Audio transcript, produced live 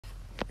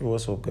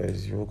What's up,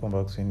 guys? You're welcome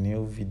back to a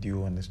new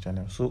video on this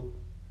channel. So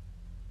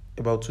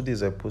about 2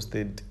 days I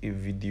posted a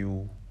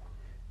video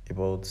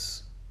about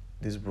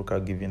this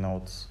broker giving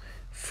out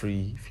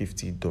free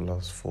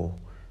 $50 for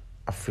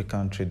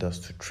African traders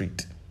to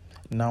trade.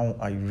 Now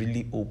I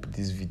really hope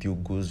this video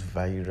goes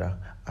viral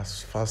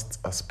as fast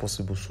as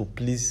possible, so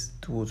please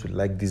do to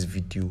like this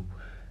video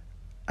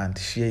and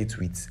share it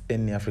with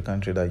any African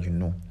trader you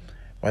know.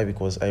 Why?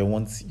 Because I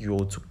want you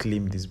all to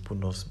claim this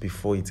bonus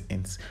before it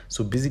ends.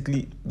 So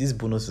basically, this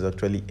bonus is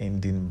actually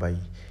ending by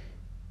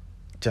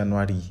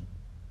January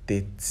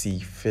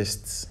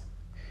 31st.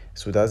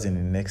 So that's in the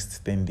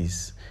next 10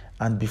 days.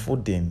 And before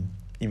then,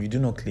 if you do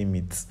not claim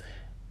it,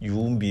 you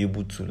won't be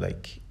able to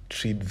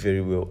trade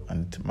very well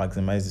and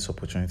maximize this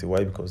opportunity.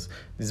 Why? Because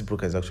this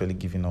broker is actually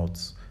giving out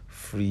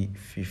free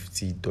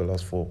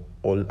 $50 for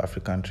all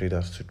African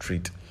traders to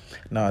trade.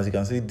 Now, as you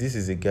can see, this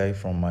is a guy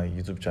from my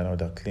YouTube channel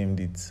that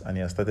claimed it and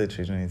he has started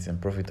trading it in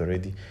profit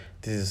already.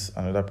 This is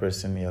another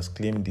person, he has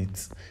claimed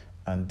it,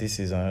 and this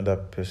is another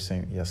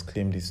person, he has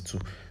claimed it too.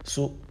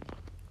 So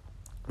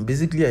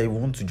basically, I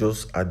want to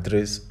just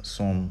address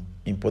some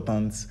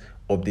important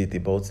update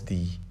about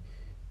the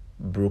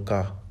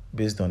broker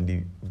based on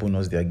the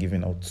bonus they are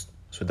giving out.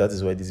 So that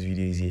is why this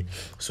video is here.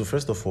 So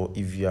first of all,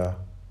 if you are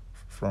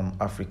from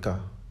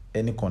Africa,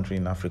 any country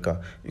in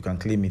Africa, you can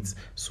claim it.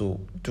 So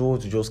do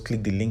to just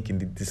click the link in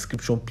the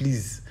description.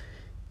 Please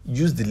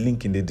use the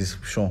link in the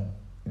description.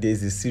 There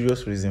is a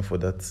serious reason for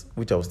that,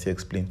 which I will still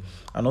explain.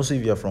 And also,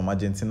 if you are from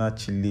Argentina,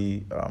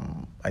 Chile,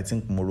 I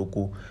think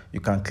Morocco, you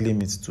can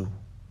claim it too.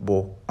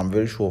 But I'm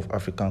very sure of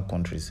African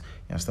countries.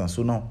 You understand?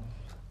 So now,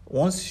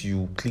 once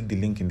you click the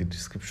link in the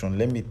description,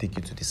 let me take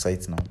you to the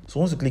site now.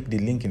 So once you click the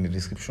link in the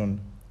description,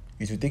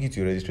 it will take you to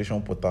your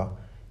registration portal.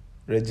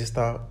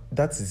 Register.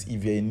 That is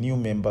if you're a new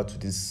member to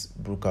this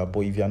broker.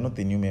 But if you are not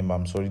a new member,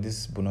 I'm sorry,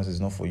 this bonus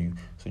is not for you,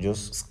 so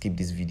just skip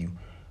this video.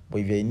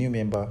 But if you're a new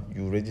member,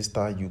 you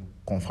register, you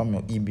confirm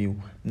your email.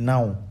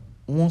 Now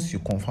once you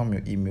confirm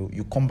your email,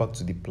 you come back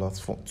to the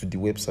platform, to the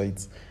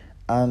website,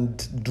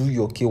 and do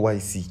your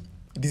KYC.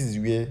 This is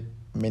where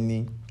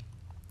many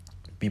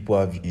people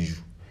have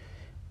issue.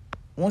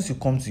 Once you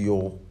come to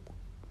your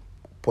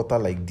portal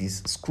like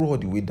this, scroll all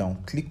the way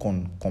down, click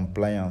on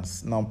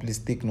compliance. Now please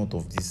take note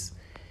of this.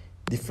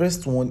 The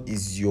first one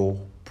is your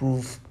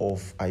proof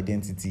of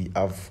identity.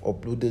 I've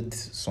uploaded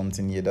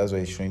something here, that's why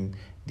it's showing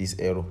this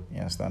error, you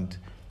understand?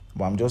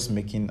 But I'm just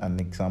making an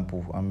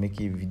example. I'm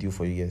making a video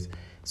for you guys.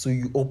 So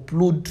you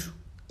upload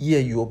here,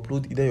 you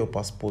upload either your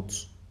passport,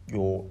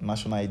 your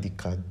national ID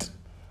card,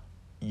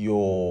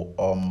 your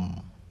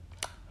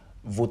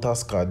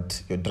voter's card,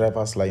 your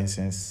driver's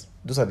license.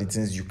 Those are the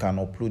things you can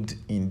upload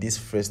in this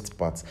first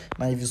part.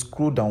 Now if you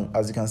scroll down,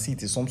 as you can see,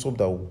 it is some sort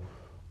that will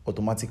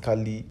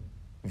automatically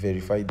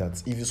verify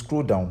that. If you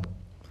scroll down,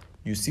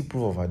 you see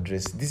proof of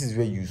address. This is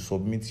where you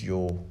submit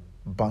your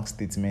bank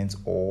statement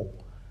or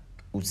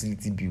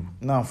utility bill.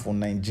 Now for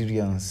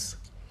Nigerians,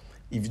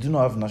 if you do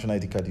not have national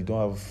ID card, you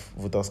don't have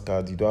voter's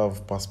card, you don't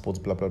have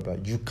passport, blah blah blah,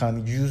 you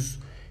can use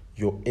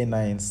your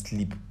NIN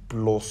slip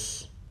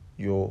plus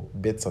your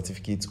birth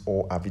certificate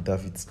or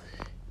affidavit.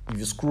 If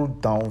you scroll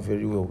down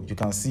very well, you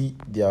can see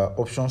there are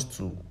options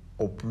to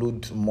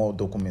upload more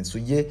documents. So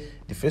here,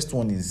 the first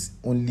one is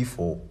only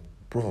for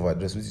proof of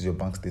address, which is your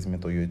bank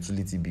statement or your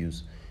utility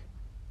bills.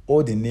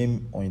 All the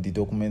name on the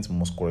document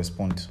must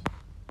correspond.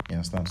 You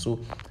understand? So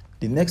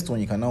the next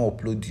one, you can now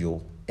upload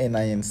your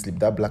NIN slip,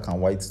 that black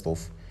and white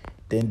stuff.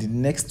 Then the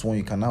next one,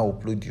 you can now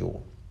upload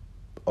your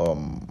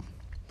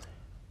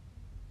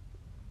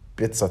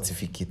birth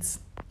certificate.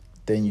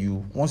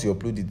 Then once you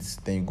upload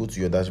it, then you go to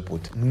your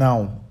dashboard.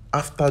 Now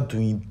after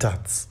doing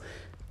that,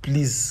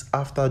 please,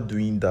 after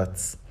doing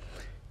that,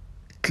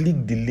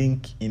 click the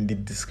link in the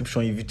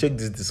description. If you check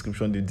this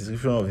description, the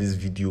description of this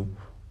video,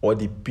 or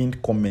the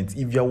pinned comment,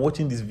 if you are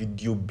watching this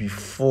video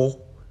before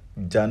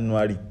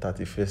January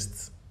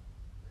 31st,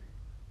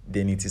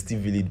 then it is still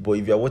valid. But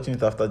if you are watching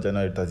it after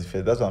January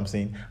 31st, that's what I'm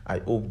saying, I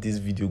hope this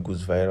video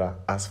goes viral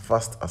as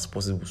fast as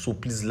possible. So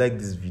please like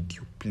this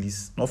video,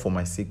 please, not for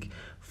my sake,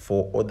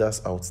 for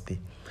others out there.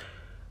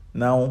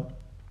 Now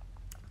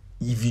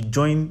if you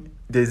join,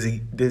 there's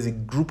a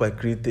group I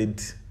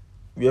created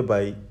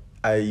whereby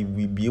I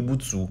will be able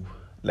to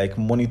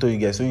monitor you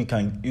guys, so you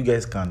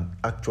guys can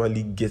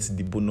actually get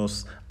the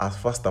bonus as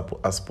fast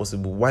as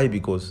possible. Why?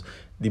 Because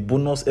the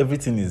bonus,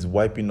 everything is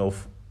wiping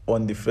off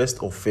on the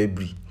 1st of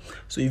February.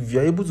 So if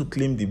you're able to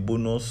claim the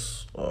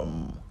bonus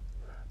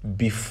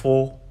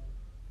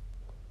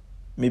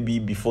maybe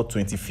before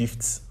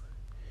 25th,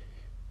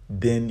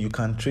 then you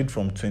can trade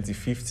from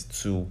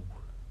 25th to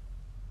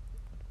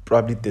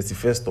probably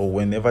 31st, or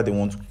whenever they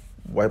want to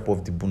wipe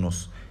off the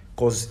bonus,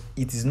 because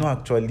it is not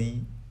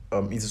actually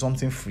it is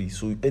something free.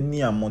 So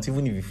any amount,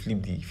 even if you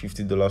flip the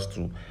 $50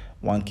 to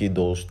 $1K,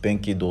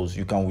 $10K,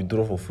 you can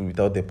withdraw for free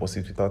without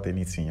deposit, without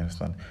anything, you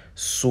understand?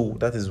 So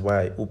that is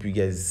why I hope you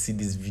guys see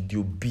this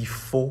video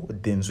before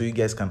then, so you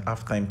guys can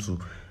have time to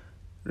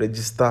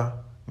register,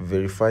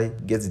 verify,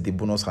 get the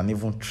bonus, and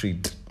even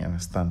trade, you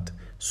understand?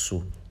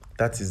 So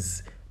that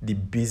is the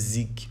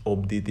basic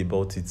update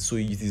about it. So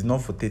it is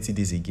not for 30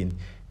 days again.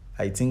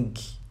 I think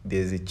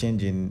there's a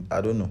change in,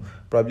 I don't know,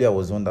 probably I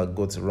was one that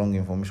got wrong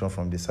information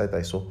from the site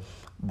I saw,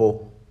 but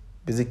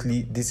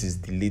basically this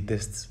is the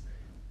latest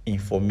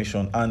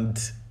information, and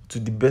to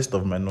the best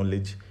of my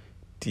knowledge,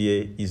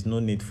 there is no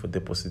need for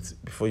deposits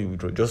before you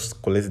withdraw.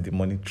 Just collect the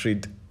money,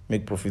 trade,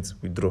 make profits,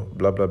 withdraw,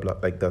 blah blah blah,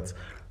 like that.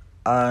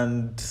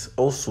 And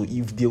also,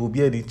 if there will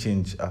be any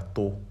change at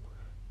all,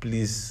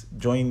 please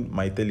join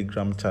my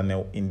Telegram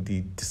channel in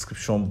the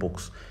description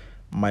box.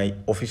 My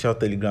official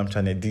Telegram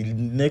channel. The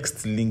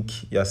next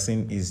link you're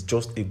seeing is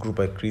just a group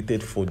I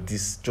created for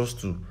this,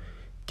 just to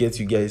get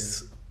you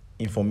guys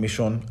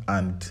information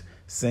and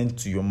send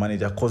to your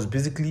manager. Because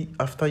basically,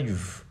 after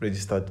you've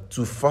registered,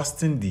 to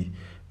fasten the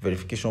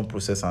verification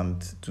process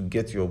and to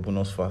get your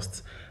bonus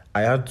fast,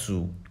 I had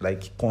to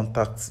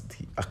contact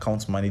the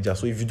account manager.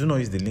 So if you do not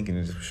use the link in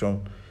the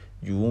description,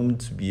 you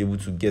won't be able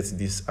to get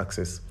this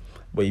access.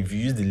 But if you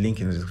use the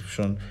link in the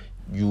description,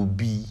 you'll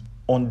be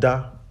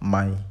under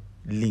my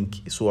link.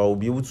 So I will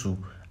be able to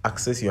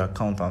access your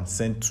account and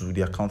send to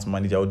the account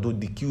manager. Although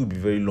the queue will be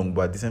very long,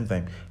 but at the same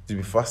time, it will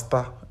be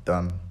faster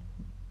than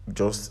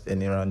just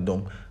any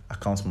random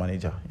account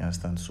manager. You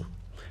understand? So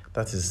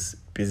that is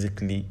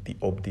basically the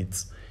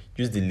updates.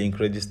 Use the link,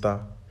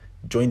 register,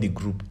 join the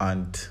group,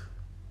 and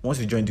once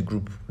you join the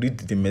group, read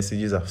the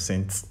messages I've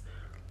sent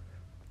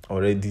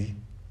already.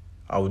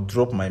 I will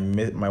drop my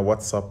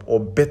WhatsApp, or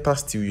better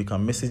still, you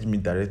can message me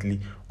directly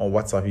on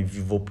WhatsApp. If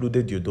you've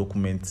uploaded your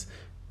documents,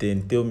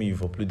 then tell me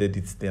you've uploaded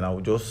it. Then I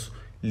will just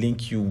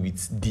link you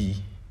with the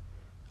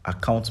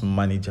account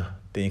manager.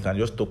 Then you can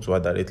just talk to her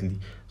directly.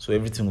 So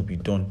everything will be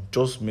done.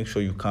 Just make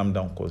sure you calm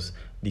down, because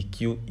the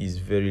queue is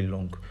very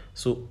long.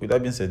 So with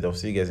that being said, I'll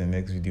see you guys in the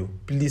next video.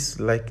 Please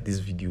like this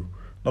video,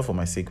 not for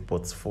my sake,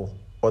 but for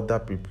other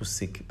people's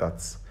sake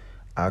that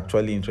are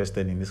actually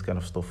interested in this kind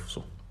of stuff.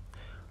 So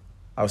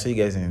I'll see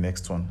you guys in the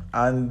next one,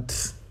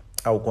 and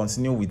I'll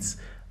continue with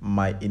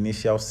my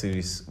initial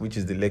series, which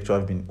is the lecture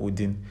I've been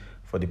holding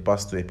for the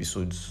past 2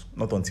 episodes,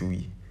 not until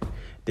we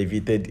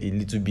deviated a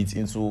little bit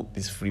into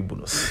this free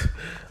bonus.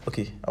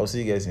 Okay, I'll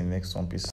see you guys in the next one. Peace.